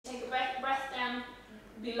breath down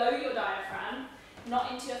below your diaphragm,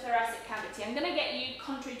 not into your thoracic cavity. I'm going to get you,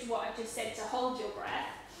 contrary to what I just said, to hold your breath.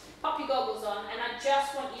 Pop your goggles on, and I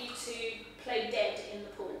just want you to play dead in the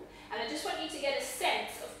pool. And I just want you to get a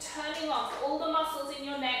sense of turning off all the muscles in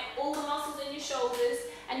your neck, all the muscles in your shoulders,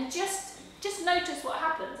 and just notice what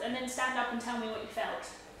happens, and then stand up and tell me what you felt.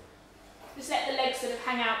 Just let the legs sort of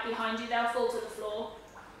hang out behind you, they'll fall to the floor.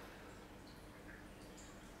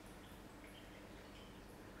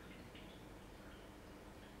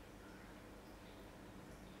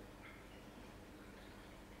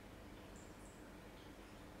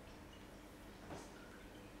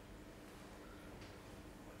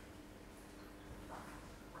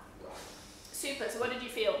 Super, so what did you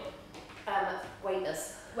feel?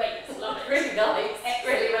 Weightless. Weightless, love it. Really nice,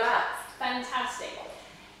 really relaxed. Fantastic.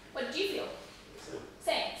 What did you feel?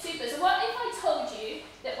 Same, super. So what if I told you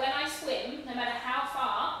that when I swim, no matter how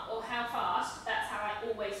far or how fast, that's how I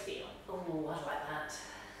always feel? Oh, I like that.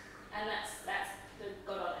 And that's the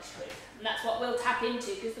God honest truth. And that's what we'll tap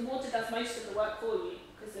into, because the water does most of the work for you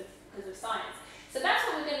because of science. So that's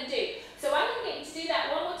what we're going to do. So I'm going to get you to do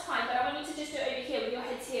that one more time, but I want you to just do it over here with your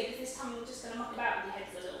heads here, because this time we're just going to muck about with your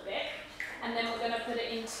heads a little bit. And then we're going to put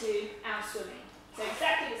it into our swimming. So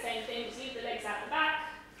exactly the same thing, just leave the legs out the back.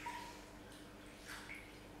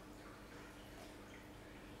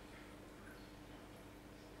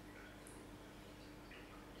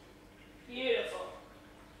 Beautiful.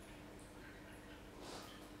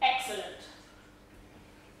 Excellent.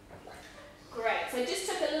 Great. So it just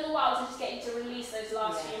took a little while to just get you to release those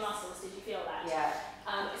last few muscles. Did you feel that? Yeah.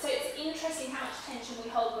 So it's interesting how much tension we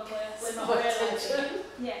hold when we're not What realizing. tension?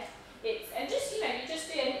 Yeah. And just, you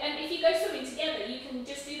just do it. And if you go swimming together, you can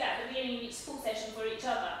just do that at the beginning of each pool session for each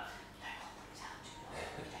other.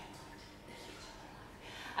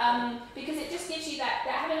 Because it just gives you that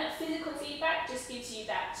having that physical feedback just gives you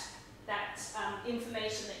that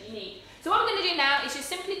information that you need. So what I'm going to do now is you're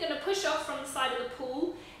simply going to push off from the side of the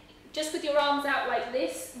pool, just with your arms out like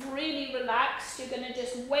this, really relaxed. You're going to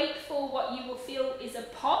just wait for what you will feel is a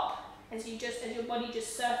pop as your body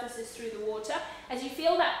just surfaces through the water. As you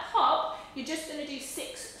feel that pop, you're just going to do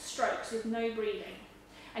 6 strokes with no breathing.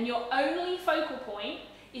 And your only focal point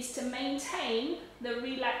is to maintain the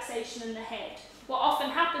relaxation in the head. What often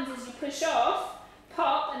happens is you push off,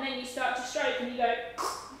 pop, and then you start to stroke and you go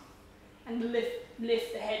and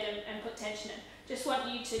lift the head and put tension in. Just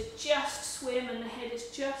want you to just swim, and the head is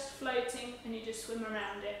just floating, and you just swim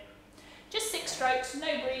around it. Just 6 strokes,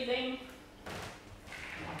 no breathing,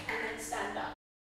 and then stand up.